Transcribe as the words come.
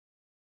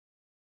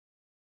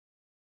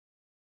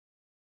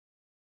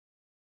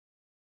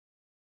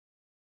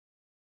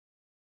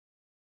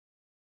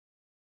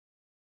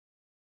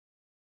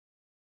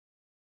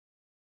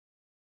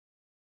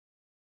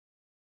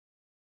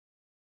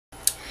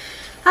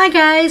Hi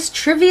guys,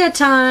 trivia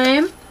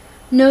time.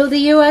 Know the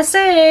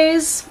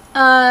USA's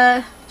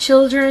adult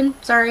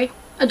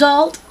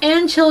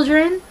and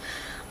children.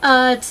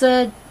 It's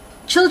a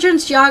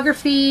children's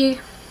geography,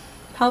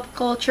 pop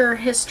culture,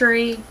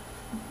 history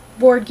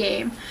board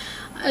game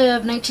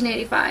of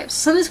 1985.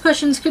 Some of these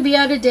questions could be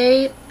out of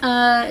date.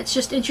 It's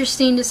just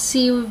interesting to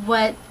see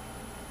what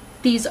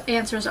these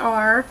answers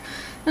are,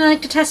 and I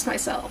like to test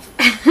myself.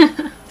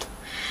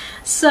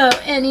 So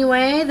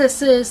anyway,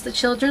 this is the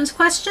children's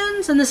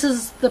questions, and this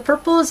is the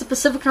purple is the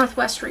Pacific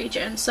Northwest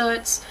region. So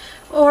it's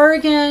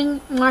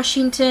Oregon,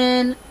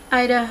 Washington,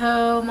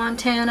 Idaho,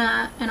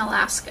 Montana, and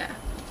Alaska.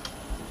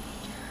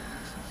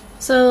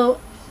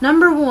 So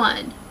number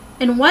 1,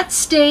 in what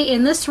state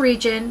in this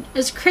region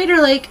is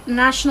Crater Lake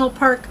National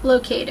Park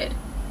located?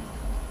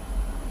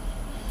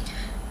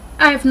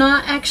 I have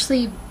not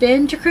actually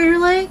been to Crater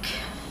Lake,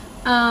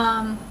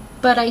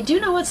 but I do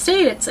know what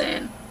state it's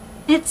in.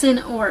 It's in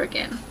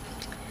Oregon.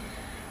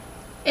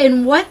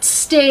 In what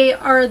state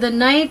are the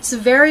nights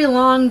very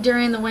long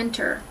during the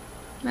winter?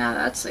 Now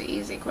that's an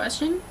easy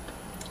question.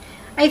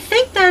 I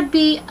think that'd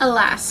be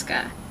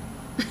Alaska,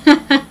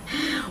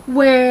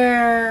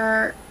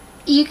 where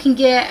you can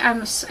get,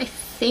 I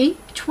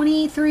think,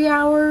 23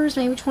 hours,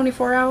 maybe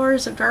 24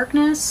 hours of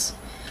darkness.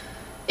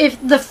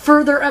 If the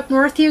further up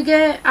north you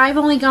get, I've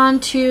only gone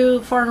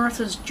to far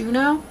north as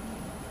Juneau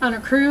on a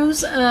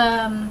cruise,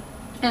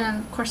 and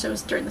of course it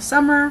was during the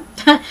summer,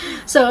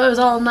 so it was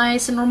all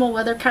nice and normal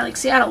weather, kind of like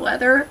Seattle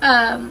weather.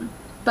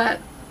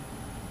 But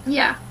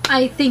yeah,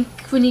 I think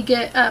when you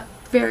get up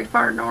very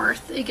far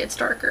north, it gets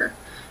darker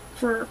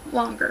for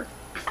longer.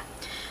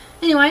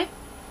 Anyway,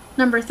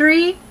 number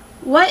 3,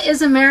 what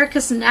is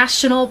America's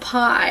national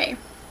pie?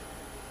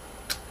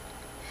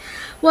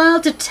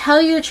 Well, to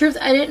tell you the truth,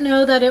 I didn't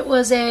know that it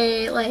was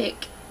a,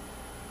 like,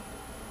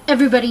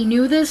 everybody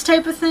knew this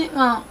type of thing.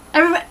 Well,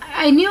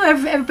 I knew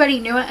everybody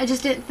knew it. I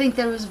just didn't think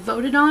that it was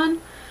voted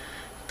on.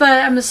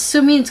 But I'm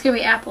assuming it's going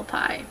to be apple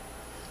pie,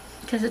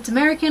 because it's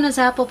American as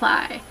apple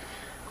pie.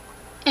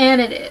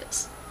 And it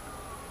is.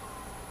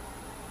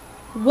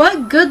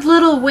 What good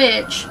little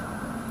witch...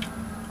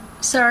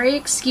 Sorry,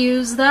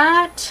 excuse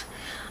that.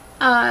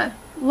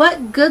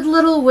 What good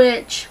little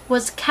witch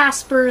was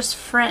Casper's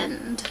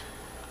friend?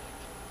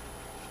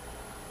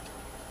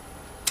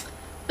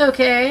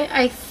 Okay,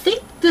 I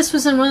think this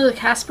was in one of the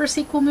Casper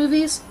sequel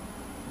movies.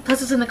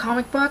 Plus it's in the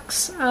comic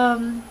books.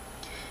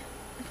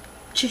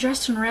 She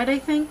dressed in red, I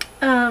think.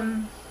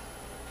 I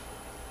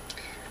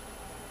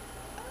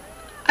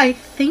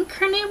think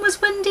her name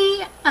was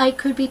Wendy. I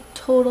could be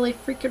totally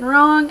freaking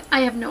wrong.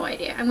 I have no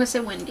idea. I'm gonna say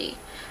Wendy.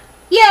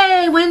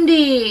 Yay,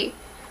 Wendy!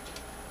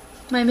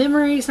 My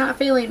memory's not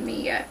failing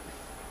me yet.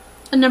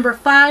 And number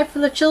 5 for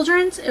the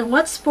children's. In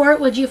what sport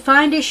would you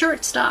find a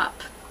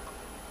shortstop?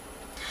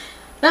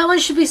 That one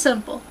should be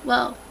simple.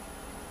 Well,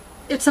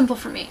 it's simple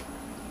for me.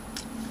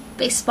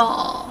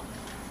 Baseball.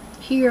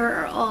 Here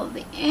are all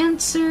the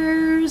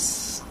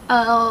answers.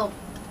 I'll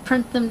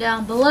print them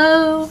down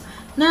below.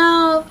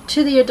 Now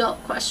to the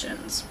adult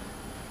questions.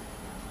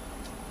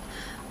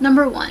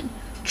 Number 1.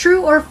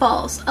 True or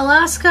false?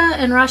 Alaska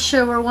and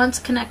Russia were once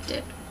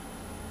connected.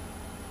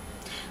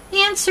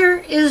 The answer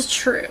is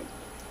true.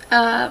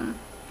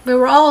 We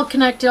were all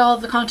connected. All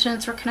of the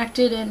continents were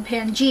connected in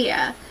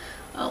Pangea.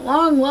 A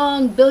long,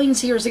 long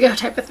billions of years ago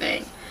type of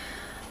thing.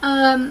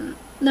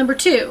 Number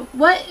 2,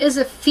 what is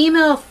a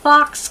female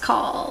fox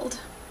called?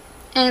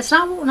 And it's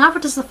not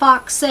what does the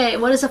fox say,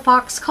 what is a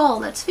fox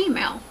called that's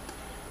female?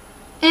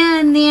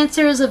 And the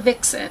answer is a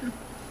vixen.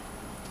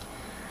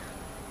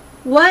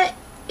 What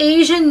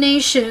Asian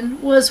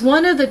nation was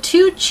one of the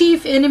 2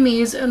 chief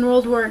enemies in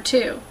World War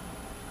II?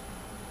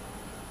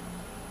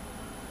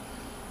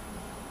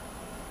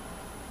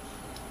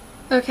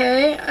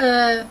 Okay,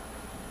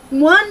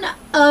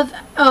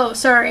 oh,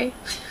 sorry.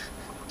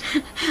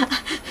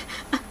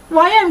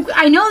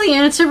 I know the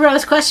answer, but I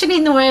was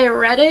questioning the way I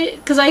read it,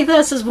 because I thought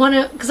this is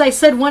because I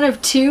said one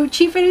of 2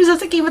 chief enemies. I was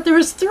thinking, but there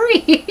was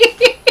 3.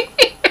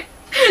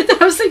 I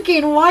was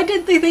thinking, why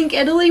did they think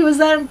Italy was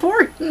that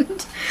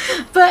important?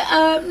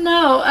 But,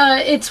 no,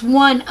 it's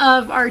one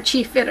of our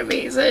chief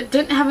enemies. It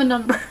didn't have a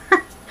number.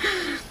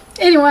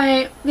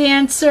 Anyway, the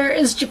answer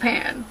is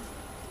Japan.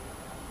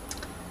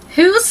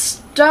 Who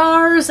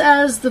stars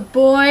as the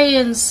boy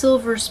in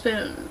Silver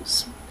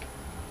Spoons?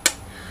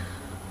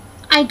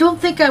 I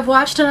don't think I've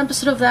watched an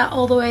episode of that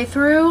all the way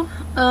through.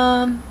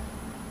 I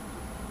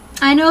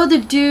know the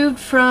dude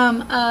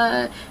from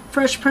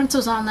Fresh Prince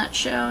was on that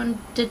show and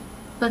did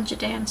a bunch of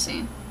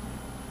dancing.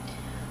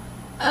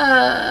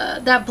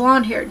 That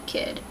blonde-haired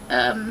kid.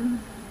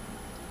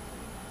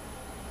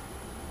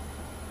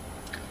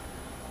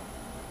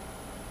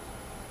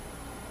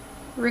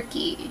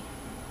 Ricky,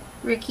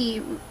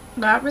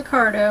 not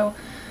Ricardo.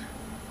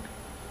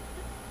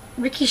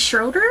 Ricky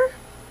Schroeder?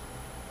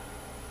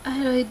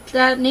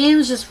 That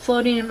name's just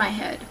floating in my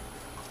head.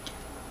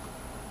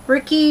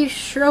 Ricky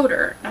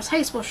Schroeder. That's how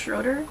you spell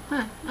Schroeder?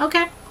 Huh.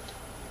 Okay.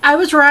 I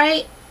was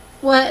right.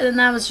 And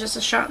that was just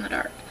a shot in the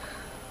dark.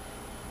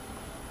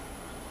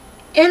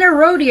 In a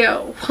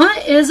rodeo,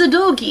 what is a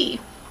dogie?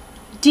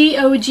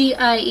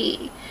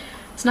 D-O-G-I-E.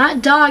 It's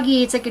not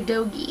doggy, it's like a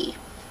dogie.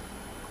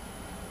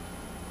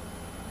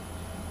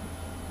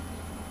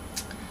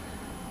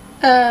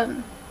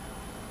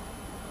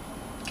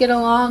 Get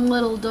along,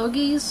 little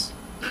doggies.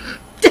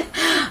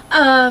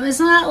 It's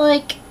not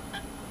like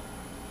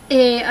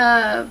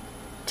a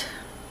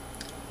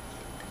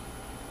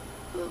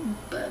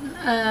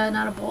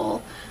not a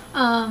bull.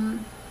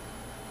 An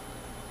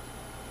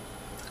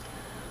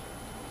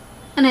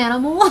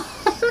animal.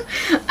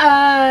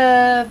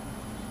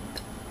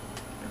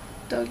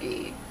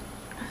 Doggy.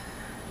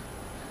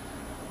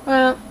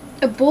 Well,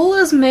 a bull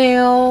is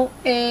male.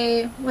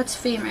 What's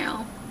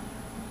female?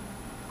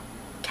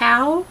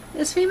 Cow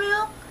is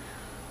female?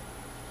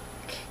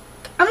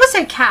 I'm gonna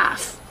say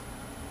calf.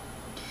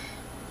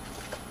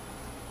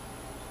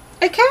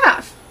 A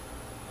calf.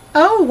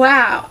 Oh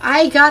wow.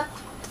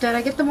 Did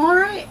I get them all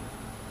right?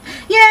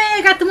 Yay,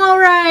 I got them all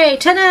right.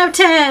 10 out of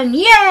 10.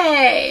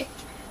 Yay.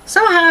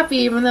 So happy,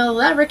 even though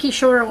that Ricky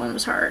Shorter one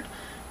was hard.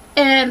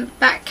 And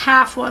that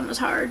calf one was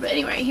hard. But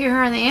anyway, here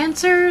are the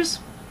answers.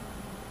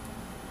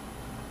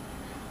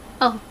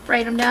 I'll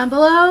write them down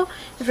below.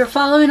 If you're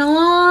following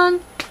along,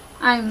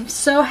 I'm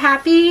so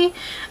happy.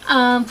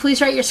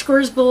 Please write your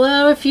scores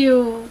below if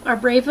you are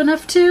brave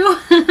enough to.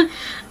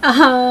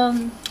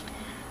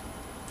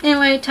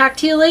 Anyway, talk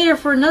to you later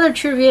for another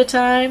trivia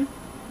time.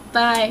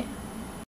 Bye.